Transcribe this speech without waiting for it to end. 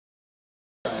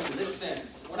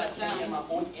my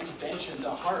own invention, the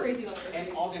heart.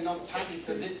 And all in no time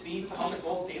because it be coming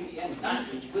all daily and night.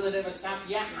 Will it ever stop?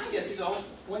 Yeah, I guess so.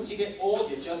 Once you get old,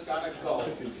 you just gotta go.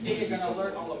 Today you're gonna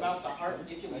learn all about the heart and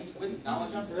get you leads with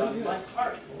knowledge of stuff like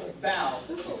heart, valves,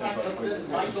 tricuspid,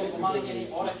 mitral, pulmonary, any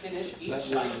order finish, each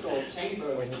cycle,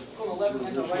 chamber, from the left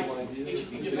and the right, each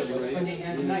feature between the day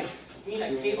and night. Mean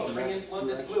a cable, bring in blood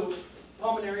that's blue.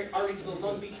 Pulmonary artery to the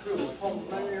lung be true.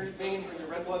 Pulmonary vein, bring your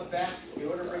red blood back. The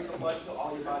order brings the blood to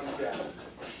all your body back.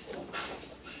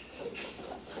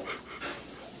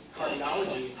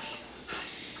 Cardiology.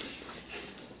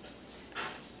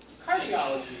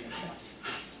 Cardiology.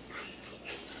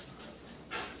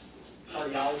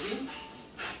 Cardiology.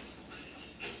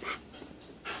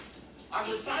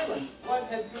 Awkward silence. Blood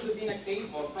heads through the vena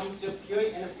cava from superior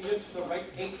inferior to the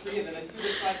right atria, then through the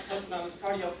tricuspid on the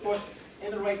cardiac port in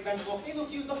the right ventricle. Able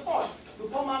to use the fourth. The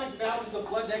pulmonic valve is the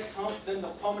blood next hump, then the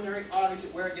pulmonary arteries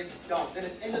is where it gets dumped. Then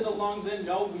it's into the lungs, and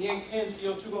no, we ain't in.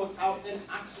 CO2 goes out, then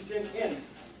oxygen in.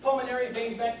 Pulmonary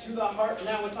veins back to the heart.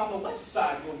 Now it's on the left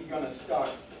side where we're gonna start.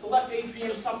 The left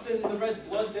atrium sucks in the red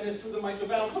blood, then it's through the mitral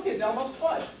valve. Look, it's almost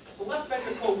flood. The left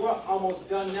ventricle, we're almost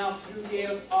done now through the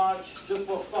aortic arch, just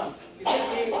for fun. You see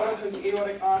the aorta to the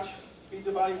aortic arch, beat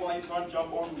your body while you run,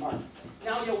 jump, or march.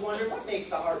 Now you'll wonder what makes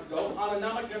the heart go.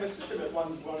 Autonomic nervous system is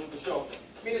one's running the show.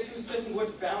 Made of two systems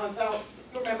which balance out.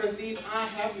 You remember these, I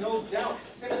have no doubt.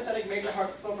 Sympathetic makes the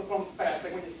heart pump fast,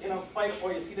 like when you stand on spike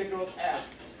or you see the girl's ass.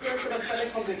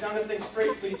 Parasympathetic comes down to things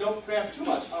straight so you don't grab too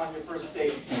much on your first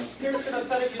date.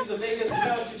 Parasympathetic uses the vagus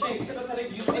nerve to change.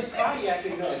 Sympathetic uses its cardiac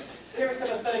nerve.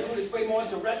 Parasympathetic route is way more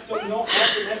direct, so no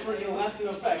after and lasting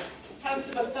effect. Has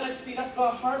sympathetic speed up the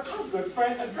heart? Oh, good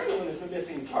friend, adrenaline is the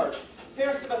missing part.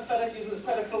 Parasympathetic uses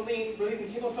acetylcholine, releasing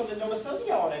chemical from the nervous cells. You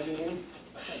know what I mean.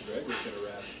 I thought Greg was going to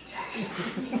rap.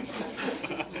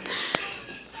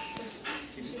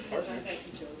 He's a partner.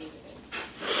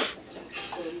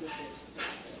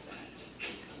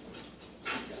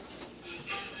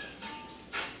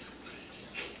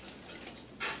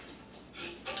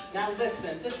 Now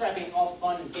listen, this rap ain't all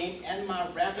fun and game, and my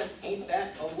rapping ain't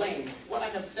that lame. What I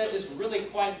have said is really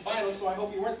quite vital, so I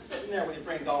hope you weren't sitting there with your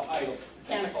brains all idle.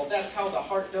 Mechanical, that's how the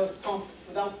heart does pump.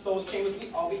 Without those chambers, we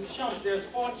all be chumps. There's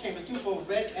 4 chambers, 2 for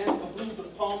red and for blue. The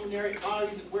pulmonary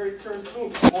arteries is where it turns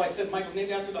through. Oh, I said Michael,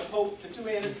 named after the Pope. The 2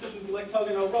 A systems are like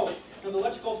tugging a rope. Now the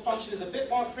electrical function is a bit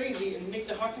more crazy and makes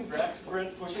the heart contract to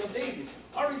pushing of daisies.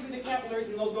 Arteries lead to capillaries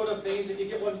and those go to veins. If you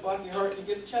get one block in your heart, you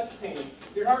get chest pain.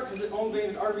 Your heart has its own veins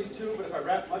and arteries too, but if I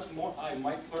rap much more, I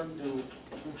might learn to.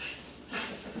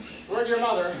 Word your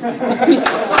mother.